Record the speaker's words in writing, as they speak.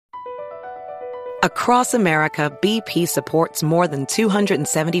Across America, BP supports more than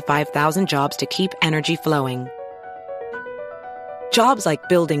 275,000 jobs to keep energy flowing. Jobs like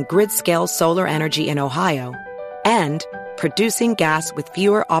building grid-scale solar energy in Ohio and producing gas with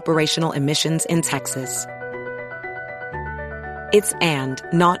fewer operational emissions in Texas. It's and,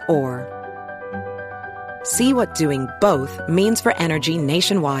 not or. See what doing both means for energy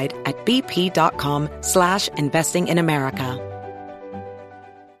nationwide at bp.com/investing in America.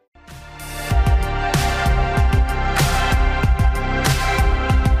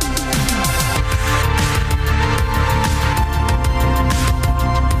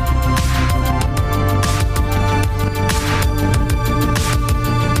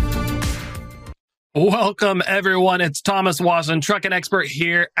 Welcome, everyone. It's Thomas Wasson, trucking expert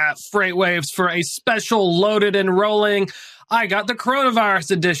here at FreightWaves for a special Loaded and Rolling. I got the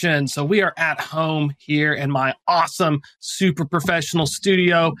coronavirus edition, so we are at home here in my awesome, super professional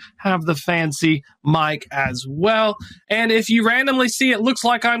studio. Have the fancy mic as well. And if you randomly see it looks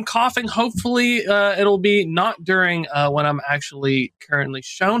like I'm coughing, hopefully it'll be not during when I'm actually currently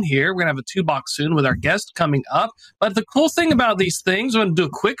shown here. We're going to have a 2-box soon with our guest coming up. But the cool thing about these things, I'm going to do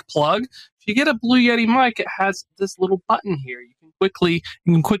a quick plug. If you get a Blue Yeti mic, it has this little button here. You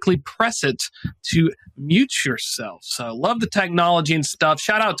can quickly press it to mute yourself. So love the technology and stuff.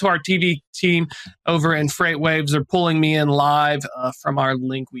 Shout out to our TV team over in FreightWaves. They're pulling me in live from our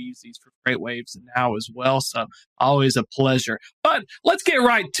link. We use these for FreightWaves now as well. So always a pleasure. But let's get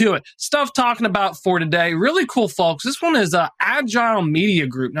right to it. Stuff talking about for today. Really cool, folks. This one is Agile Media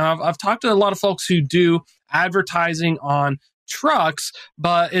Group. Now, I've talked to a lot of folks who do advertising on trucks,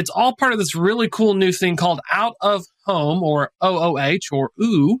 but it's all part of this really cool new thing called Out of Home, or OOH, or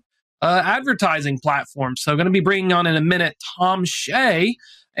OO, advertising platform. So going to be bringing on in a minute Tom Shea,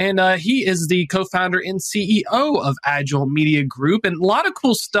 and he is the co-founder and CEO of Agile Media Group, and a lot of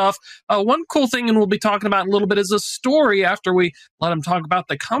cool stuff. One cool thing, and we'll be talking about in a little bit, is a story after we let him talk about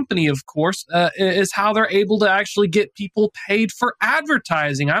the company, of course, is how they're able to actually get people paid for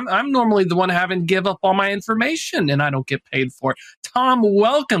advertising. I'm normally the one having to give up all my information, and I don't get paid for it. Tom,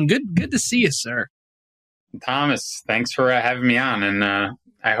 welcome. Good to see you, sir. Thomas, thanks for having me on, and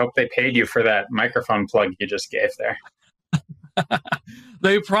I hope they paid you for that microphone plug you just gave there.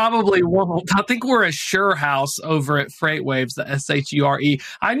 They probably won't. I think we're a Shure House over at FreightWaves, the SHURE.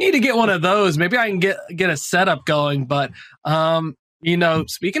 I need to get one of those. Maybe I can get a setup going. But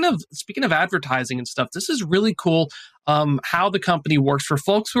speaking of advertising and stuff, this is really cool. How the company works. For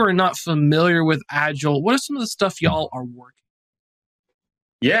folks who are not familiar with Agile, what are some of the stuff y'all are working?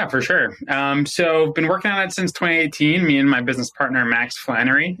 Yeah, for sure. So I've been working on it since 2018, me and my business partner, Max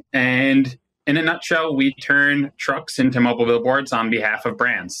Flannery. And in a nutshell, we turn trucks into mobile billboards on behalf of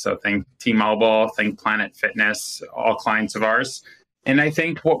brands. So think T-Mobile, think Planet Fitness, all clients of ours. And I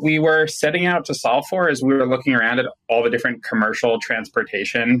think what we were setting out to solve for is we were looking around at all the different commercial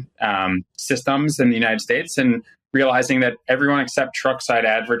transportation systems in the United States and realizing that everyone except truckside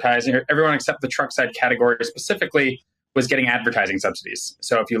advertising, or everyone except the truckside category specifically, was getting advertising subsidies.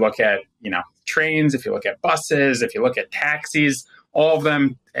 So if you look at, trains, if you look at buses, if you look at taxis, all of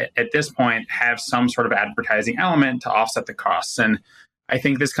them at this point have some sort of advertising element to offset the costs. And I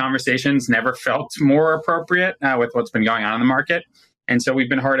think this conversation's never felt more appropriate with what's been going on in the market. And so we've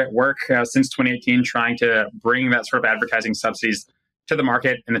been hard at work since 2018 trying to bring that sort of advertising subsidies to the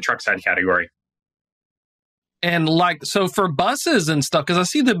market in the truck side category. And so for buses and stuff, because I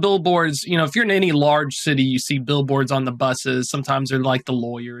see the billboards, if you're in any large city, you see billboards on the buses. Sometimes they're like the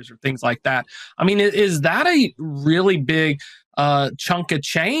lawyers or things like that. I mean, is that a really big chunk of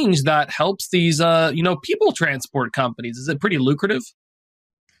change that helps these, people transport companies? Is it pretty lucrative?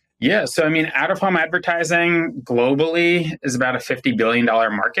 Yeah. So, out-of-home advertising globally is about a $50 billion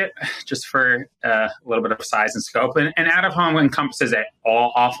market, just for a little bit of size and scope. And out-of-home encompasses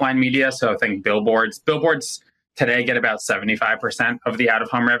all offline media. So think billboards. Billboards today get about 75% of the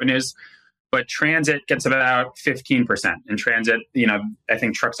out-of-home revenues, but transit gets about 15%. And transit, I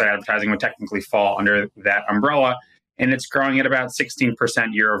think truckside advertising would technically fall under that umbrella. And it's growing at about 16%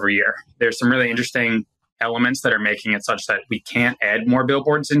 year over year. There's some really interesting elements that are making it such that we can't add more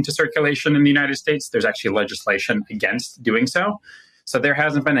billboards into circulation in the United States. There's actually legislation against doing so. So there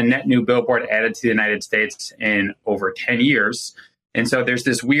hasn't been a net new billboard added to the United States in over 10 years. And so there's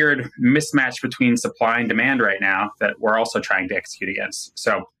this weird mismatch between supply and demand right now that we're also trying to execute against.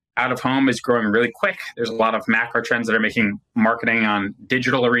 So out of home is growing really quick. There's a lot of macro trends that are making marketing on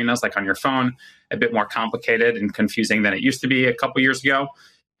digital arenas, like on your phone, a bit more complicated and confusing than it used to be a couple years ago.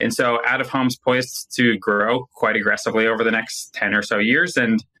 And so out of home's poised to grow quite aggressively over the next 10 or so years.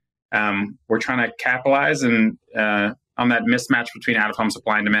 And we're trying to capitalize on that mismatch between out of home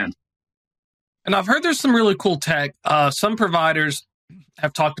supply and demand. And I've heard there's some really cool tech. Some providers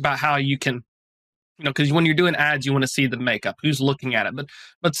have talked about how you can, because when you're doing ads, you want to see the makeup, who's looking at it.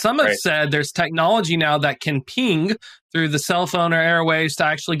 But some have said there's technology now that can ping through the cell phone or airwaves to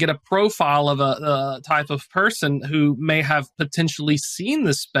actually get a profile of a type of person who may have potentially seen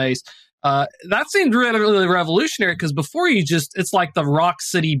this space. That seemed really revolutionary because before it's like the Rock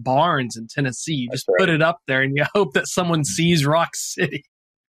City Barns in Tennessee. You just put it up there and you hope that someone sees Rock City.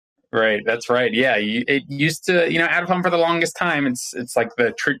 Right. That's right. Yeah. It used to, out of home for the longest time. It's like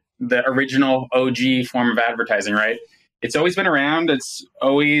the original OG form of advertising, right? It's always been around. It's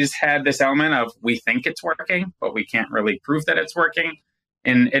always had this element of we think it's working, but we can't really prove that it's working.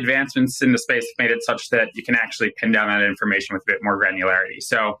 And advancements in the space have made it such that you can actually pin down that information with a bit more granularity.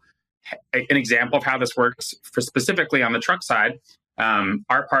 So an example of how this works for specifically on the truck side,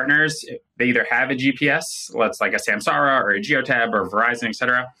 our partners, they either have a GPS, let's like a Samsara or a Geotab or Verizon, et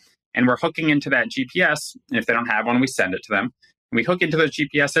cetera. And we're hooking into that GPS. And if they don't have one, we send it to them. We hook into those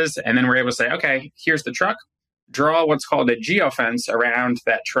GPSs, and then we're able to say, okay, here's the truck. Draw what's called a geofence around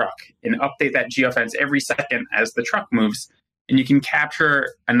that truck and update that geofence every second as the truck moves. And you can capture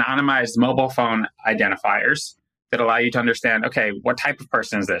anonymized mobile phone identifiers that allow you to understand, okay, what type of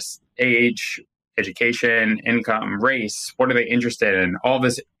person is this? Age, education, income, race, what are they interested in? All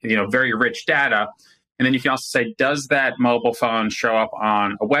this, very rich data. And then you can also say, does that mobile phone show up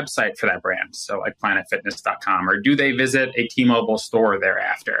on a website for that brand? So like planetfitness.com, or do they visit a T-Mobile store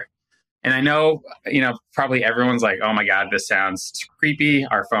thereafter? And I know, probably everyone's like, oh my God, this sounds creepy.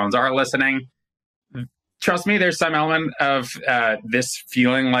 Our phones are listening. Trust me, there's some element of this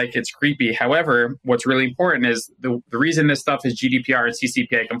feeling like it's creepy. However, what's really important is the reason this stuff is GDPR and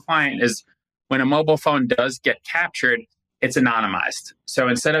CCPA compliant is when a mobile phone does get captured, it's anonymized. So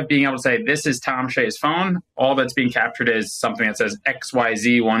instead of being able to say, this is Tom Shea's phone, all that's being captured is something that says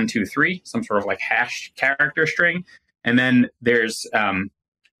XYZ123, some sort of like hash character string. And then there's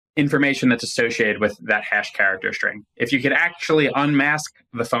information that's associated with that hash character string. If you could actually unmask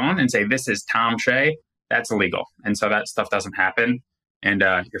the phone and say, this is Tom Shea, that's illegal. And so that stuff doesn't happen. And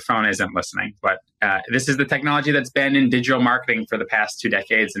your phone isn't listening. But this is the technology that's been in digital marketing for the past 2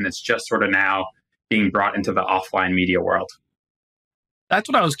 decades. And it's just sort of now being brought into the offline media world. That's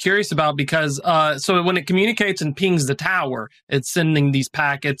what I was curious about because so when it communicates and pings the tower, it's sending these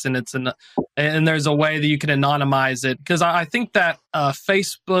packets and and there's a way that you can anonymize it. Because I think that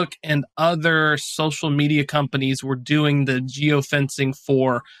Facebook and other social media companies were doing the geofencing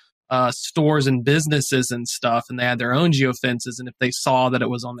for stores and businesses and stuff, and they had their own geofences. And if they saw that it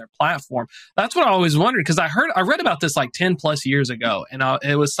was on their platform, that's what I always wondered. Because I read about this like 10 plus years ago, and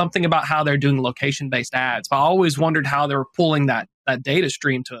it was something about how they're doing location based ads. But I always wondered how they were pulling that data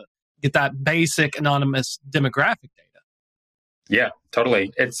stream to get that basic anonymous demographic data. Yeah,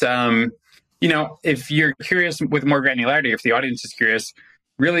 totally. It's if you're curious with more granularity, if the audience is curious,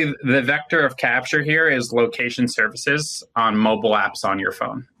 really the vector of capture here is location services on mobile apps on your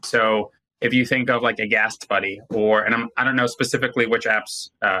phone. So if you think of like a Gas Buddy, and I don't know specifically which apps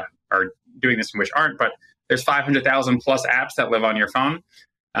are doing this and which aren't, but there's 500,000 plus apps that live on your phone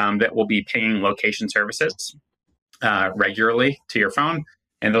that will be paying location services regularly to your phone.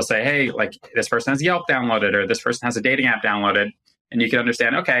 And they'll say, hey, like this person has Yelp downloaded, or this person has a dating app downloaded. And you can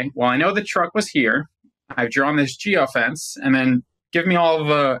understand, okay, well, I know the truck was here. I've drawn this geofence, and then give me all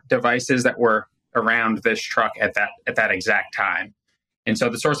the devices that were around this truck at that exact time. And so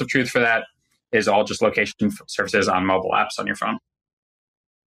the source of truth for that is all just location services on mobile apps on your phone.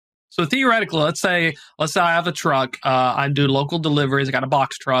 So theoretically, let's say I have a truck. I do local deliveries. I got a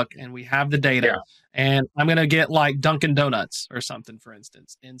box truck, and we have the data. Yeah. And I'm going to get like Dunkin' Donuts or something, for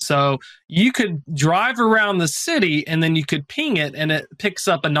instance. And so you could drive around the city, and then you could ping it, and it picks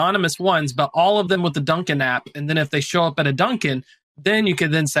up anonymous ones, but all of them with the Dunkin' app. And then if they show up at a Dunkin', then you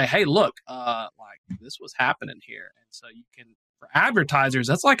could then say, hey, look, like this was happening here. And so you can, for advertisers,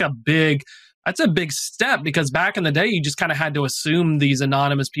 that's a big step, because back in the day, you just kind of had to assume these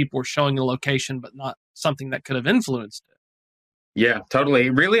anonymous people were showing a location, but not something that could have influenced it. Yeah, totally.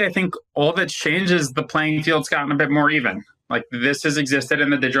 Really, I think all that's changed is the playing field's gotten a bit more even. Like this has existed in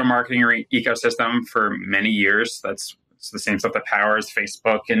the digital marketing ecosystem for many years. It's the same stuff that powers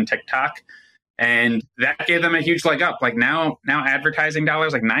Facebook and TikTok. And that gave them a huge leg up. Like now advertising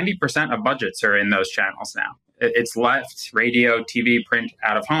dollars, like 90% of budgets are in those channels now. It's left radio, TV, print,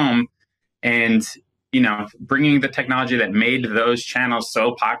 out of home. And, bringing the technology that made those channels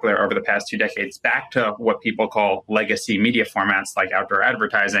so popular over the past 2 decades back to what people call legacy media formats like outdoor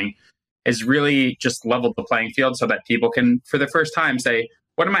advertising is really just leveled the playing field so that people can, for the first time, say,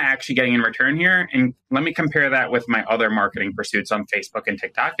 what am I actually getting in return here? And let me compare that with my other marketing pursuits on Facebook and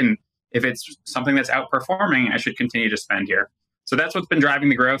TikTok. And if it's something that's outperforming, I should continue to spend here. So that's what's been driving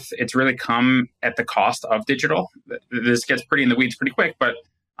the growth. It's really come at the cost of digital. This gets pretty in the weeds pretty quick, but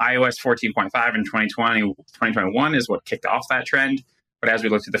iOS 14.5 in 2021 is what kicked off that trend. But as we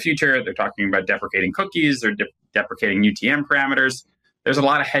look to the future, they're talking about deprecating cookies, they're deprecating UTM parameters. There's a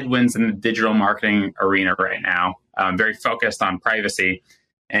lot of headwinds in the digital marketing arena right now, very focused on privacy.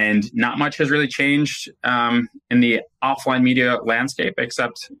 And not much has really changed in the offline media landscape,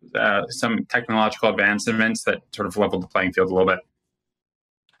 except some technological advancements that sort of leveled the playing field a little bit.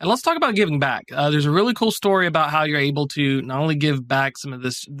 And let's talk about giving back. There's a really cool story about how you're able to not only give back some of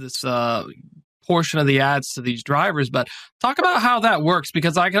this portion of the ads to these drivers, but talk about how that works,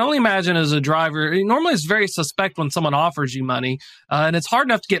 because I can only imagine as a driver, normally it's very suspect when someone offers you money, and it's hard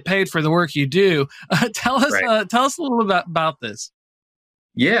enough to get paid for the work you do. Tell us a little bit about this.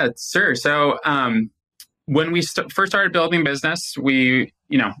 Yeah, sure. So when we first started building business, we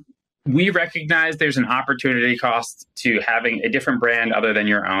recognize there's an opportunity cost to having a different brand other than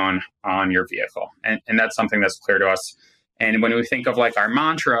your own on your vehicle. And that's something that's clear to us. And when we think of like our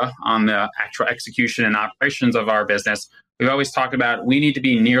mantra on the actual execution and operations of our business, we've always talked about we need to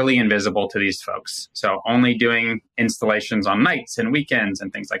be nearly invisible to these folks. So only doing installations on nights and weekends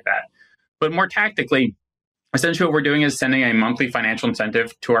and things like that. But more tactically, essentially what we're doing is sending a monthly financial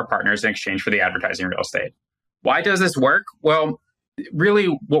incentive to our partners in exchange for the advertising real estate. Why does this work? Well, really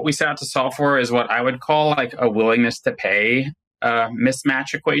what we set out to solve for is what I would call like a willingness to pay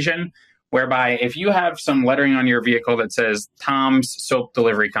mismatch equation, whereby if you have some lettering on your vehicle that says Tom's Soap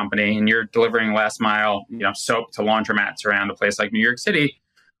Delivery Company and you're delivering last mile, soap to laundromats around a place like New York City,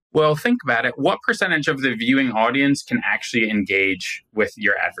 well, think about it. What percentage of the viewing audience can actually engage with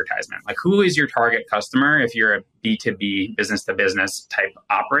your advertisement? Like, who is your target customer if you're a B2B, business-to-business type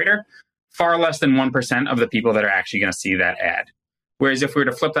operator? Far less than 1% of the people that are actually going to see that ad. Whereas if we were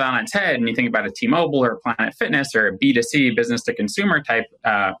to flip that on its head and you think about a T-Mobile or a Planet Fitness or a B2C, business-to-consumer type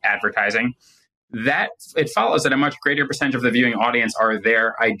advertising, that it follows that a much greater percentage of the viewing audience are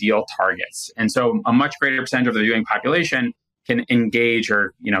their ideal targets. And so a much greater percentage of the viewing population can engage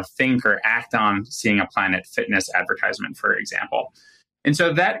or think or act on seeing a Planet Fitness advertisement, for example. And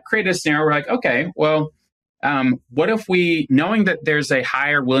so that created a scenario where we're like, okay, well, what if we, knowing that there's a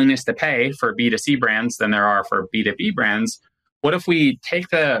higher willingness to pay for B2C brands than there are for B2B brands, what if we take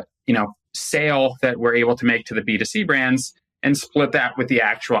the sale that we're able to make to the B2C brands and split that with the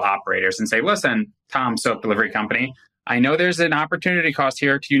actual operators and say, listen, Tom Soap Delivery Company, I know there's an opportunity cost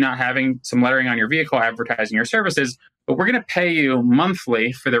here to you not having some lettering on your vehicle advertising your services, but we're going to pay you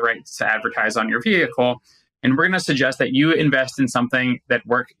monthly for the rights to advertise on your vehicle. And we're going to suggest that you invest in something that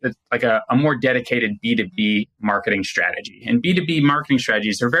works like a more dedicated B2B marketing strategy. And B2B marketing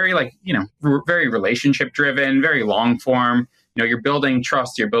strategies are very very relationship driven, very long form. You're building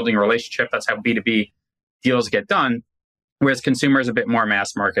trust, you're building a relationship. That's how B2B deals get done. Whereas consumer is a bit more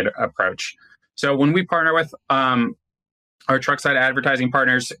mass market approach. So when we partner with our truck side advertising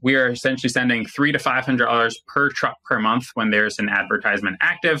partners, we are essentially sending $300 to $500 per truck per month when there's an advertisement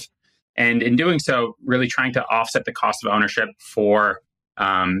active. And in doing so, really trying to offset the cost of ownership for,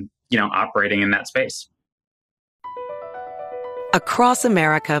 operating in that space. Across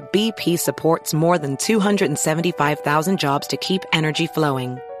America, BP supports more than 275,000 jobs to keep energy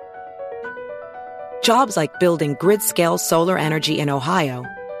flowing. Jobs like building grid-scale solar energy in Ohio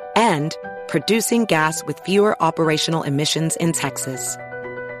and producing gas with fewer operational emissions in Texas.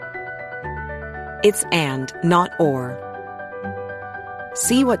 It's and, not or.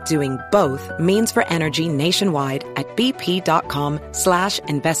 See what doing both means for energy nationwide at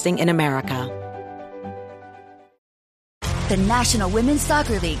bp.com/investing in America. The National Women's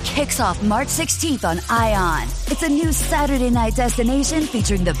Soccer League kicks off March 16th on ION. It's a new Saturday night destination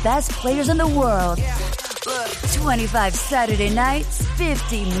featuring the best players in the world. 25 Saturday nights,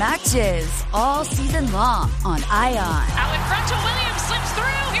 50 matches, all season long on ION. Out in front to Williams, slips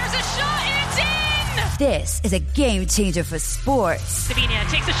through, here's a shot, it's in! This is a game changer for sports. Sabina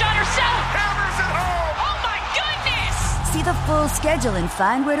takes a shot herself, hammers it home! Oh my goodness! See the full schedule and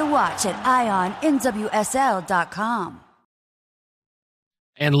find where to watch at IONNWSL.com.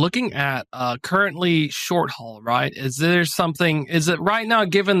 And looking at currently short haul, right? Is it right now,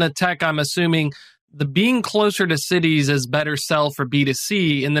 given the tech, I'm assuming the being closer to cities is better sell for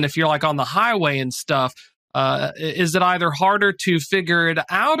B2C. And then if you're like on the highway and stuff, is it either harder to figure it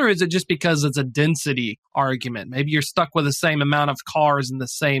out, or is it just because it's a density argument? Maybe you're stuck with the same amount of cars in the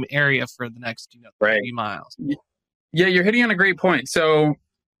same area for the next 30 miles. Yeah, you're hitting on a great point. So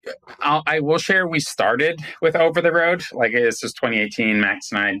I will share, we started with over the road. Like, this was 2018.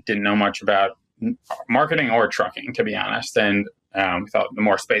 Max and I didn't know much about marketing or trucking, to be honest. And We thought the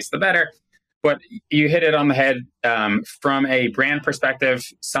more space, the better. But you hit it on the head. From a brand perspective,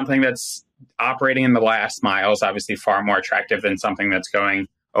 something that's operating in the last mile is obviously far more attractive than something that's going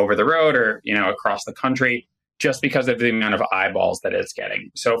over the road or, across the country, just because of the amount of eyeballs that it's getting.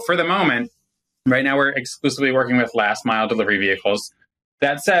 So for the moment, right now we're exclusively working with last mile delivery vehicles.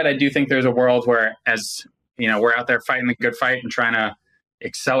 That said, I do think there's a world where, as we're out there fighting the good fight and trying to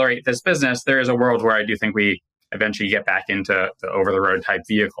accelerate this business, there is a world where I do think we eventually get back into the over the road type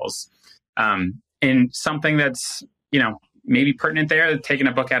vehicles. And something that's, maybe pertinent there, taking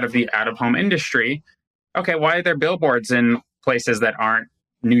a book out of the out of home industry. Okay, why are there billboards in places that aren't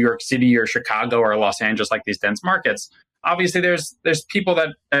New York City or Chicago or Los Angeles, like these dense markets? Obviously, there's people that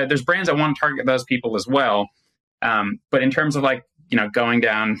there's brands that want to target those people as well. But in terms of going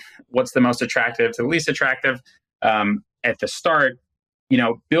down what's the most attractive to the least attractive, at the start,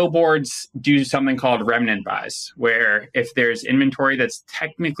 billboards do something called remnant buys, where if there's inventory that's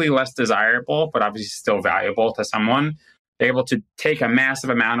technically less desirable, but obviously still valuable to someone, they're able to take a massive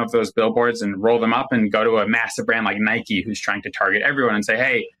amount of those billboards and roll them up and go to a massive brand like Nike, who's trying to target everyone, and say,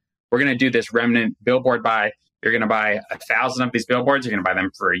 hey, we're going to do this remnant billboard buy. You're going to buy 1,000 of these billboards. You're going to buy them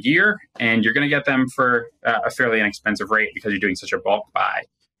for a year, and you're going to get them for a fairly inexpensive rate because you're doing such a bulk buy.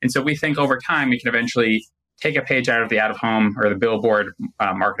 And so we think over time, we can eventually take a page out of the out-of-home or the billboard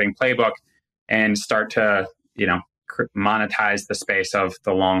marketing playbook and start to, monetize the space of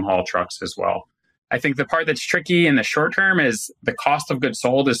the long-haul trucks as well. I think the part that's tricky in the short term is the cost of goods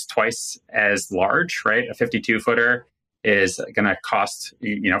sold is twice as large, right? A 52-footer is going to cost,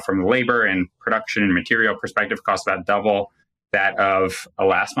 from the labor and production and material perspective, cost about double that of a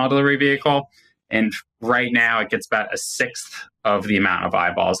last mile delivery vehicle. And right now it gets about a sixth of the amount of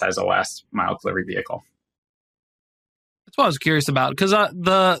eyeballs as a last mile delivery vehicle. That's what I was curious about, because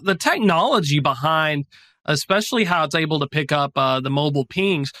the technology behind, especially how it's able to pick up the mobile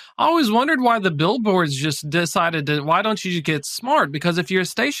pings, I always wondered why the billboards just decided to, why don't you just get smart? Because if you're a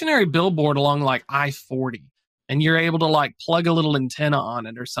stationary billboard along like I-40 and you're able to plug a little antenna on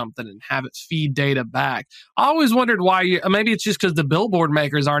it or something and have it feed data back, I always wondered why maybe it's just because the billboard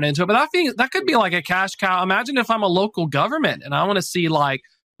makers aren't into it, but I think that could be like a cash cow. Imagine if I'm a local government and I want to see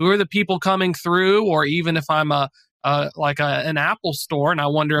who are the people coming through, or even if I'm an Apple store, and I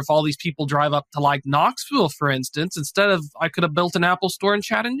wonder if all these people drive up to Knoxville, for instance, instead of I could have built an Apple store in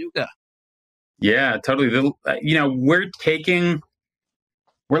Chattanooga. Yeah, totally.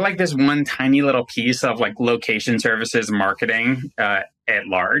 We're like this one tiny little piece of location services marketing at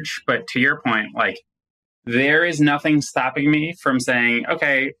large. But to your point, there is nothing stopping me from saying,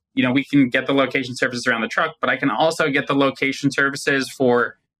 okay, we can get the location services around the truck, but I can also get the location services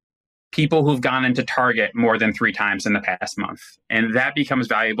for people who've gone into Target more than 3 times in the past month. And that becomes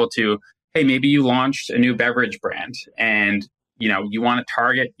valuable to, hey, maybe you launched a new beverage brand and, you want to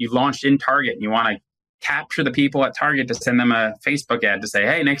target, you launched in Target and you want to capture the people at Target to send them a Facebook ad to say,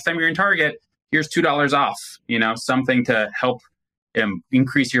 hey, next time you're in Target, here's $2 off, something to help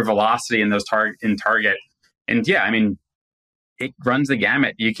increase your velocity in those in Target. And yeah, it runs the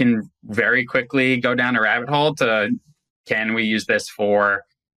gamut. You can very quickly go down a rabbit hole to, can we use this for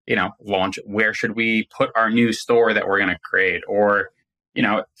launch, where should we put our new store that we're going to create, or,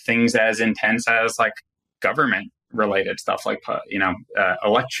 things as intense as government related stuff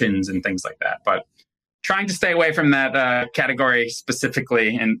elections and things like that. But trying to stay away from that category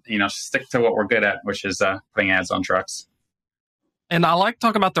specifically and, stick to what we're good at, which is putting ads on trucks. And I like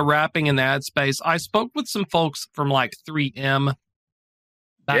talking about the wrapping in the ad space. I spoke with some folks from 3M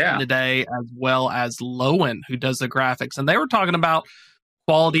back in the day, as well as Lowen, who does the graphics. And they were talking about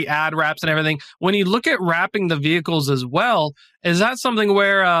quality ad wraps and everything. When you look at wrapping the vehicles as well, is that something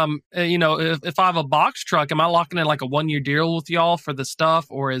where, if I have a box truck, am I locking in a 1-year deal with y'all for the stuff,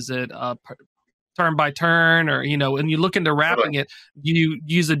 or is it turn by turn, or, when you look into wrapping it, you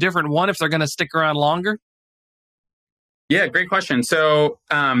use a different one if they're going to stick around longer? Yeah, great question. So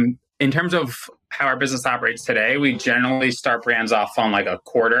in terms of how our business operates today, we generally start brands off on a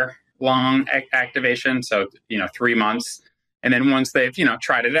quarter long activation. So, 3 months. And then once they've,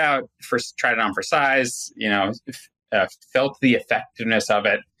 tried it on for size, felt the effectiveness of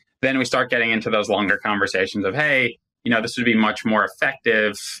it, then we start getting into those longer conversations of, hey, this would be much more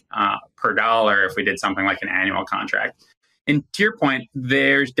effective per dollar if we did something like an annual contract. And to your point,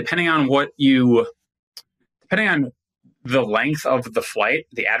 depending on the length of the flight,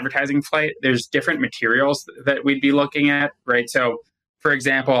 the advertising flight, there's different materials that we'd be looking at, right? So, for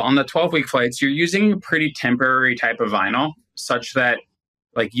example, on the 12-week flights, you're using a pretty temporary type of vinyl, such that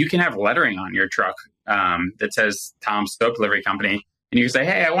you can have lettering on your truck that says Tom Soap Delivery Company, and you say,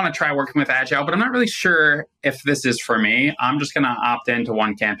 hey, I want to try working with Agile, but I'm not really sure if this is for me. I'm just going to opt into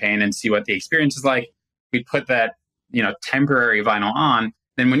one campaign and see what the experience is like. We put that, temporary vinyl on.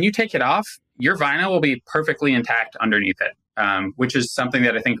 Then when you take it off, your vinyl will be perfectly intact underneath it, which is something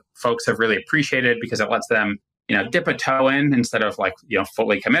that I think folks have really appreciated because it lets them, dip a toe in instead of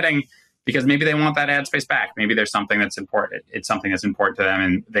fully committing, because maybe they want that ad space back. Maybe there's something that's important. It's something that's important to them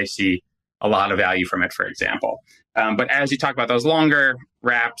and they see a lot of value from it, for example. But as you talk about those longer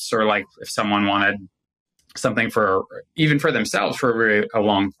wraps, or like if someone wanted something even for themselves for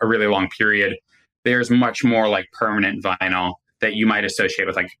a really long period, there's much more like permanent vinyl that you might associate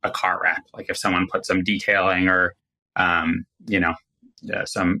with like a car wrap. Like if someone put some detailing or,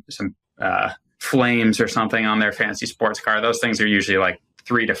 some flames or something on their fancy sports car, those things are usually like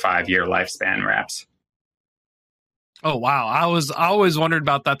 3 to 5 year lifespan wraps. Oh, wow. I always wondered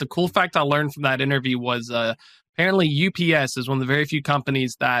about that. The cool fact I learned from that interview was apparently UPS is one of the very few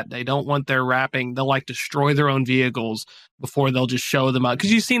companies that they don't want their wrapping. They'll like destroy their own vehicles before they'll just show them up.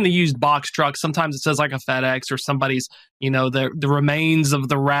 Because you've seen the used box trucks. Sometimes it says like a FedEx or somebody's, the remains of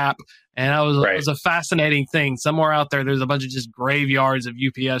the wrap. And it was a fascinating thing. Somewhere out there's a bunch of just graveyards of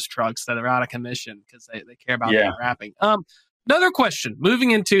UPS trucks that are out of commission because they care about their wrapping. Another question,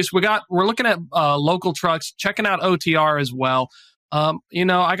 moving into, so we're looking at local trucks, checking out OTR as well. I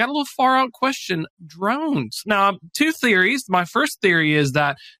got a little far out question, drones. Now, 2 theories. My first theory is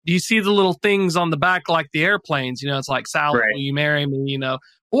that, do you see the little things on the back like the airplanes? It's like, Sally, will you marry me?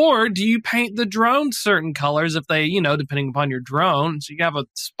 Or do you paint the drone certain colors if they, depending upon your drone, so you have a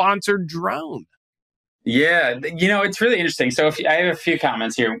sponsored drone? Yeah, it's really interesting. So I have a few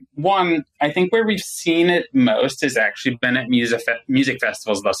comments here. One, I think where we've seen it most has actually been at music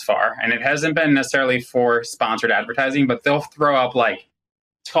festivals thus far. And it hasn't been necessarily for sponsored advertising, but they'll throw up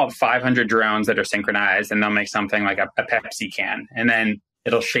it's called 500 drones that are synchronized, and they'll make something like a Pepsi can, and then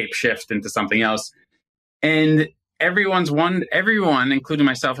it'll shape shift into something else. And everyone, including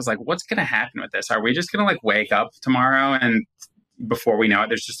myself, is like, what's going to happen with this? Are we just going to wake up tomorrow and before we know it,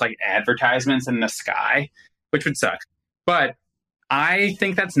 there's just advertisements in the sky, which would suck. But I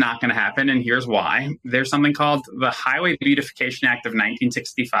think that's not going to happen. And here's why. There's something called the Highway Beautification Act of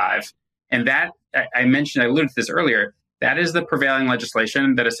 1965. And that, I alluded to this earlier, that is the prevailing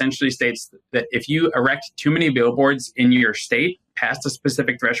legislation that essentially states that if you erect too many billboards in your state past a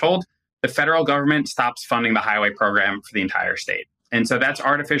specific threshold, the federal government stops funding the highway program for the entire state. And so that's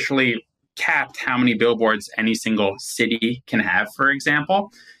artificially capped how many billboards any single city can have, for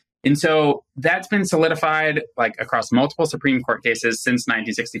example. And so that's been solidified across multiple Supreme Court cases since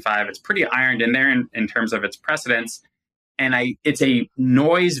 1965. It's pretty ironed in there in terms of its precedents. And it's a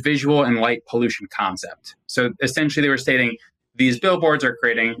noise, visual, and light pollution concept. So essentially they were stating these billboards are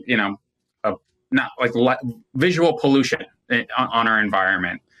creating, visual pollution on our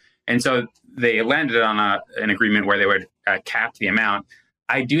environment. And so they landed on an agreement where they would cap the amount.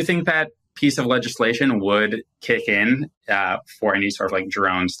 I do think that piece of legislation would kick in for any sort of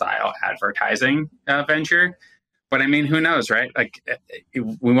drone style advertising venture. But I mean, who knows, right?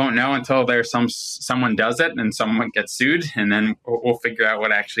 We won't know until there's someone does it and someone gets sued, and then we'll figure out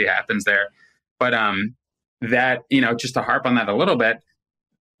what actually happens there. But that, just to harp on that a little bit,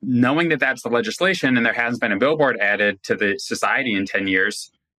 knowing that that's the legislation and there hasn't been a billboard added to the society in 10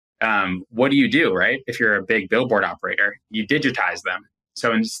 years, what do you do, right? If you're a big billboard operator, you digitize them.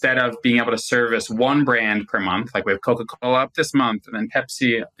 So instead of being able to service one brand per month, like we have Coca-Cola up this month and then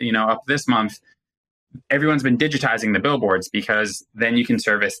Pepsi, up this month, everyone's been digitizing the billboards because then you can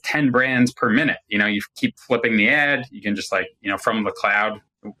service 10 brands per minute. You keep flipping the ad. You can just from the cloud,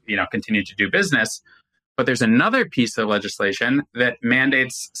 continue to do business. But there's another piece of legislation that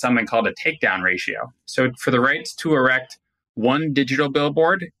mandates something called a takedown ratio. So for the rights to erect one digital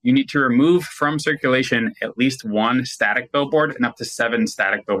billboard, you need to remove from circulation at least one static billboard and up to 7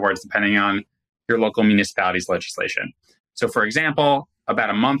 static billboards, depending on your local municipality's legislation. So, for example, about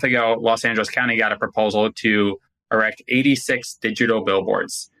a month ago, Los Angeles County got a proposal to erect 86 digital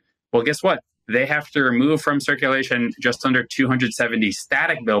billboards. Well, guess what? They have to remove from circulation just under 270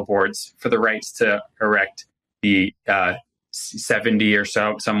 static billboards for the rights to erect the 70 or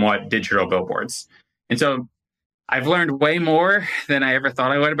so somewhat digital billboards. And so I've learned way more than I ever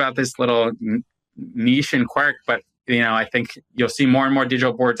thought I would about this little niche and quirk, but I think you'll see more and more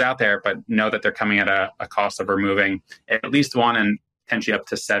digital boards out there, but know that they're coming at a cost of removing at least 1 and potentially up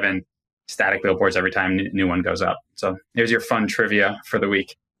to 7 static billboards every time a new one goes up. So here's your fun trivia for the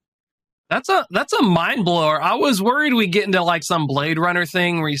week. That's a mind blower. I was worried we get into some Blade Runner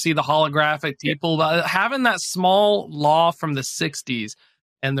thing where you see the holographic people, but having that small law from the 60s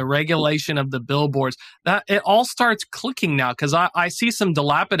and the regulation of the billboards, that it all starts clicking now, because I see some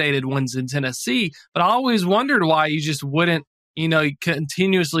dilapidated ones in Tennessee, but I always wondered why you just wouldn't, you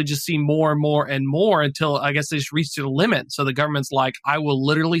continuously just see more and more and more until I guess they just reached the limit. So the government's like, I will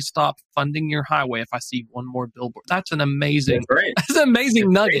literally stop funding your highway if I see one more billboard. That's an amazing, that's an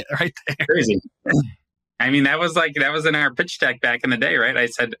amazing nugget right there. Crazy. I mean, that was in our pitch deck back in the day, right? I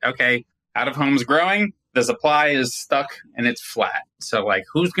said, okay, out of home's growing, the supply is stuck and it's flat. So like,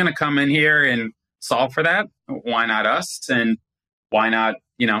 who's going to come in here and solve for that? Why not us? And why not,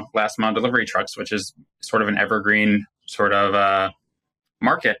 last mile delivery trucks, which is sort of an evergreen sort of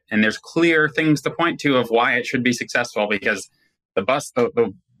market. And there's clear things to point to of why it should be successful, because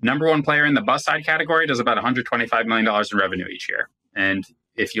the number one player in the bus side category does about $125 million in revenue each year. And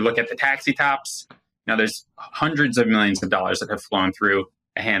if you look at the taxi tops, there's hundreds of millions of dollars that have flown through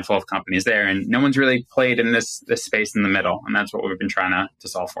a handful of companies there, and no one's really played in this space in the middle, and that's what we've been trying to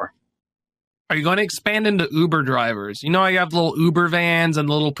solve for. Are you going to expand into Uber drivers? You have the little Uber vans and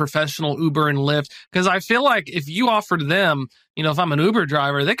the little professional Uber and Lyft, because I feel like if you offered them, if I'm an Uber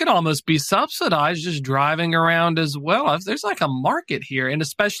driver, they could almost be subsidized just driving around as well. If there's like a market here, and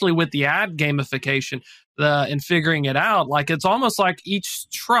especially with the ad gamification and figuring it out, like it's almost like each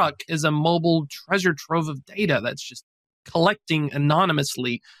truck is a mobile treasure trove of data that's just collecting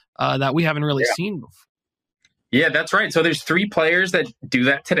anonymously that we haven't really seen before. Yeah, that's right. So there's 3 players that do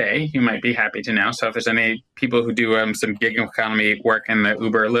that today. You might be happy to know. So if there's any people who do some gig economy work in the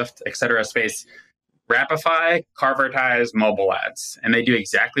Uber, Lyft, et cetera space, Rapify, Carvertise, mobile ads. And they do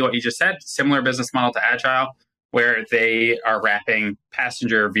exactly what you just said, similar business model to Agile, where they are wrapping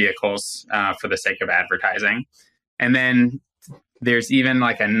passenger vehicles for the sake of advertising. And then there's even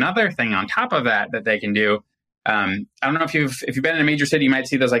like another thing on top of that they can do. I don't know if you've been in a major city, you might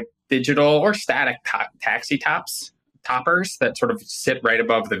see those like digital or static taxi toppers that sort of sit right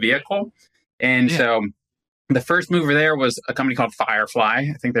above the vehicle. And so the first mover there was a company called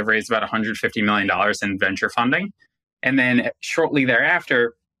Firefly. I think they've raised about $150 million in venture funding. And then shortly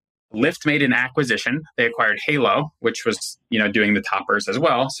thereafter, Lyft made an acquisition. They acquired Halo, which was, doing the toppers as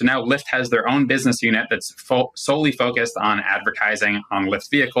well. So now Lyft has their own business unit that's solely focused on advertising on Lyft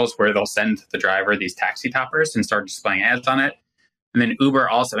vehicles, where they'll send the driver these taxi toppers and start displaying ads on it. And then Uber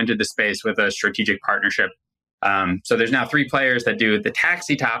also entered the space with a strategic partnership. So there's now 3 players that do the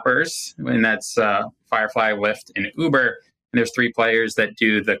taxi toppers, and that's Firefly, Lyft, and Uber. And there's 3 players that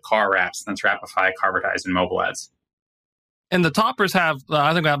do the car wraps, that's Rapify, Carvertise, and mobile ads. And the toppers have,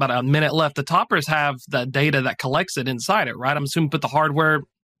 I think we have about a minute left. The toppers have the data that collects it inside it, right? I'm assuming put the hardware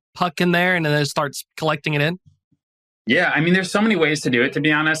puck in there and then it starts collecting it in. Yeah, I mean, there's so many ways to do it, to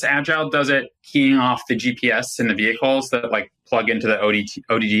be honest. Agile does it keying off the GPS in the vehicles that like plug into the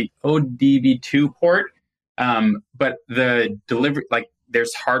ODB2 port. But the delivery, like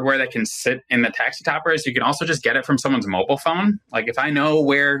there's hardware that can sit in the taxi toppers. You can also just get it from someone's mobile phone. Like if I know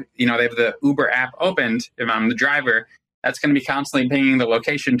where, they have the Uber app opened, if I'm the driver, that's going to be constantly pinging the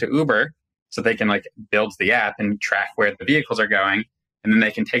location to Uber so they can like build the app and track where the vehicles are going. And then they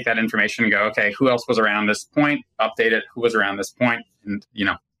can take that information and go, okay, who else was around this point? Update it. Who was around this point? And,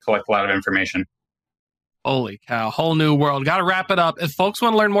 collect a lot of information. Holy cow. Whole new world. Got to wrap it up. If folks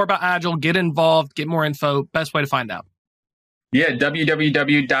want to learn more about Agile, get involved, get more info, best way to find out. Yeah,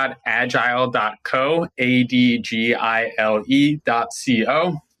 www.agile.co, ADGILE.co.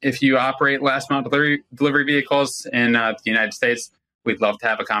 If you operate last mile delivery vehicles in the United States, we'd love to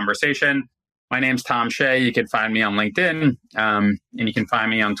have a conversation. My name's Tom Shea. You can find me on LinkedIn, and you can find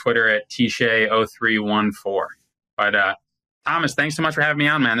me on Twitter at tshay0314. But Thomas, thanks so much for having me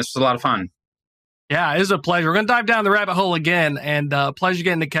on, man. This was a lot of fun. Yeah, it was a pleasure. We're going to dive down the rabbit hole again, and pleasure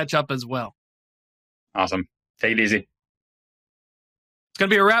getting to catch up as well. Awesome. Take it easy. It's going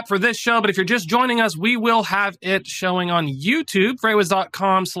to be a wrap for this show, but if you're just joining us, we will have it showing on YouTube,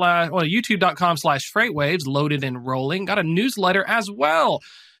 youtube.com/freightwaves, loaded and rolling. Got a newsletter as well.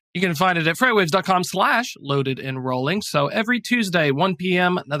 You can find it at freightwaves.com/loaded and rolling. So every Tuesday, 1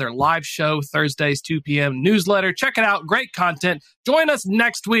 p.m., another live show, Thursdays, 2 p.m., newsletter. Check it out. Great content. Join us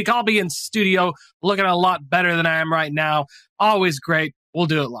next week. I'll be in studio looking a lot better than I am right now. Always great. We'll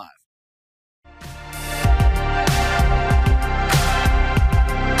do it live.